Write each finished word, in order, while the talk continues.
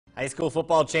High school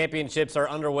football championships are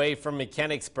underway from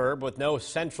Mechanicsburg with no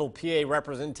central PA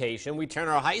representation. We turn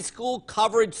our high school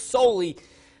coverage solely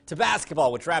to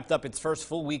basketball, which wrapped up its first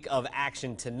full week of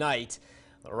action tonight.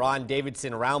 The Ron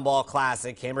Davidson Round Ball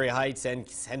Classic, Cambria Heights and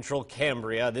Central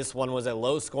Cambria. This one was a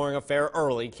low-scoring affair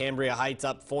early. Cambria Heights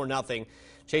up 4-0.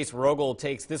 Chase Rogel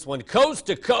takes this one coast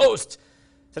to coast.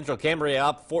 Central Cambria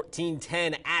up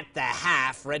 14-10 at the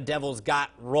half. Red Devils got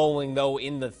rolling, though,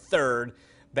 in the third.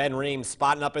 Ben Ream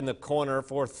spotting up in the corner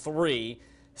for three.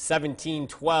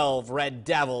 17-12 Red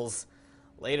Devils.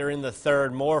 Later in the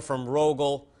third, more from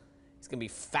Rogel. He's going to be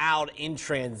fouled in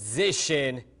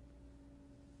transition.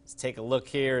 Let's take a look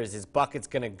here as his bucket's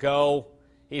going to go.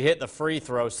 He hit the free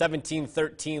throw.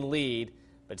 17-13 lead,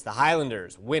 but it's the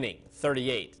Highlanders winning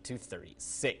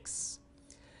 38-36.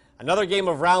 Another game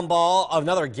of the Round Ball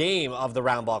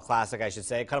Classic, I should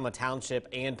say. Conemaugh Township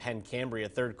and Penn Cambria,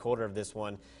 third quarter of this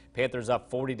one. Panthers up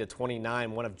 40-29.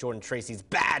 One of Jordan Tracy's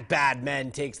bad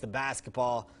men takes the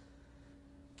basketball.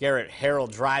 Garrett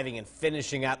Harold driving and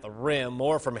finishing at the rim.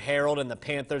 More from Harold and the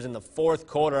Panthers in the fourth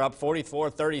quarter, up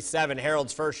 44-37.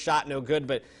 Harold's first shot no good,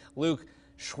 but Luke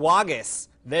Schwages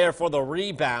there for the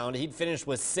rebound. He'd finished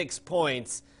with 6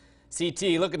 points. CT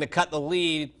looking to cut the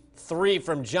lead. Three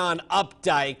from John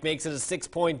Updike makes it a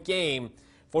 6-point game.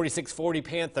 46-40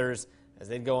 Panthers as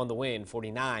they'd go on the win,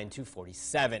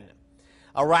 49-47.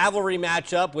 A rivalry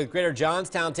matchup with Greater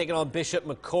Johnstown taking on Bishop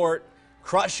McCort.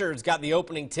 Crusher's got the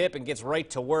opening tip and gets right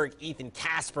to work. Ethan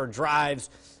Casper drives,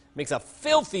 makes a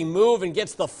filthy move and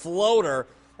gets the floater.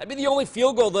 That'd be the only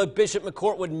field goal that Bishop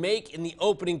McCort would make in the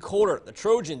opening quarter. The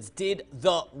Trojans did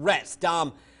the rest.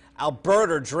 Dom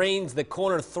Alberta drains the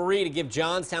corner three to give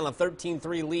Johnstown a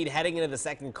 13-3 lead heading into the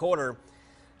second quarter.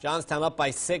 Johnstown up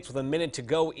by 6 with a minute to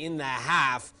go in the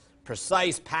half.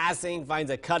 Precise passing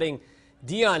finds a cutting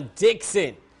Dion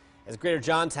Dixon as Greater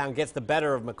Johnstown gets the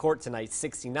better of McCort tonight,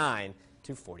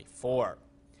 69-44.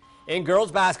 In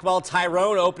girls basketball,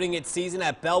 Tyrone opening its season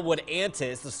at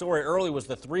Bellwood-Antis. The story early was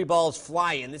the 3 balls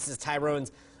flying. This is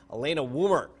Tyrone's Elena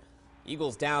Woomer.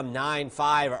 Eagles down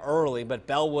 9-5 early, but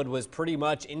Bellwood was pretty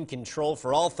much in control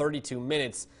for all 32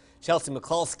 minutes. Chelsea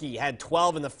McCluskey had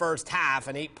 12 in the first half,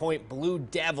 an 8-point Blue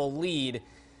Devil lead.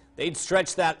 They'd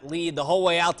stretch that lead the whole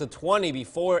way out to 20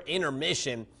 before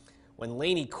intermission when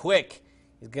Laney Quick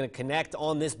is going to connect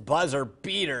on this buzzer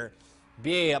beater.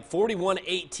 BA up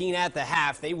 41-18 at the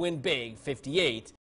half. They win big, 58